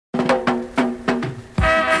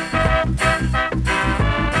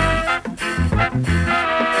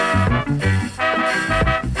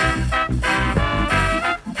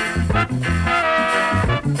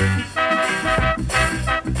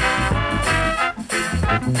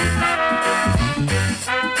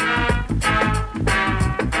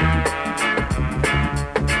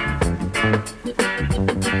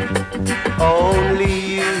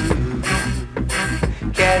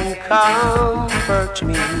comfort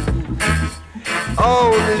me.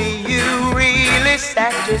 Only you really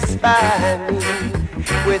satisfy me.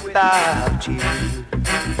 Without you,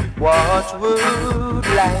 what would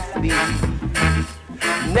life be?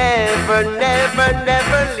 Never, never,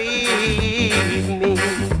 never leave me.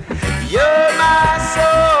 You're my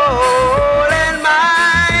soul and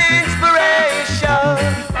my inspiration.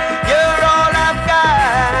 You're all I've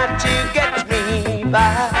got to get me by.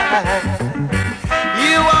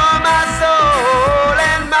 You are my soul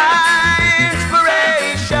and my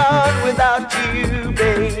inspiration. Without you,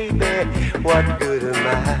 baby, what good am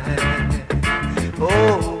I? Oh,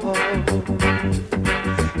 oh,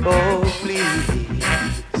 oh,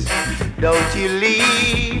 please, don't you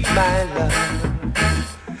leave my love,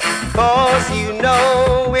 'cause you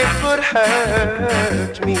know it would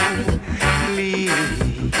hurt me.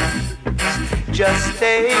 Please, just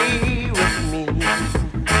stay with me.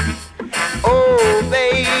 Oh,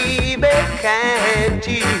 baby, can't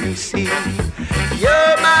you see?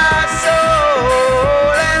 You're my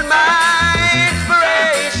soul and my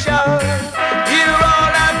inspiration. You're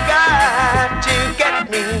all I've got to get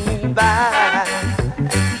me by.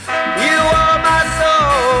 You are my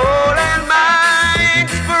soul and my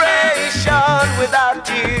inspiration. Without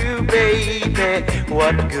you, baby,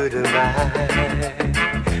 what good am I?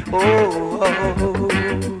 Oh, oh.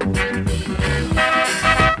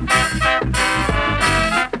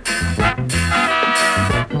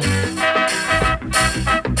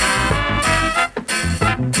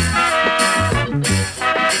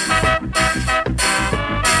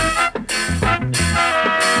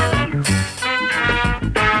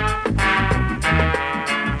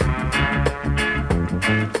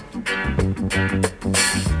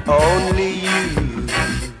 Only you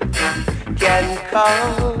can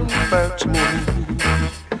comfort me.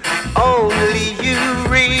 Only you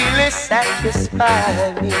really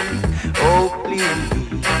satisfy me. Oh, please,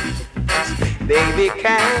 baby,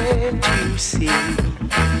 can't you see?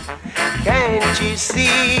 Can't you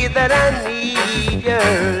see that I need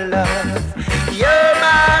your love? You're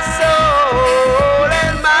my soul.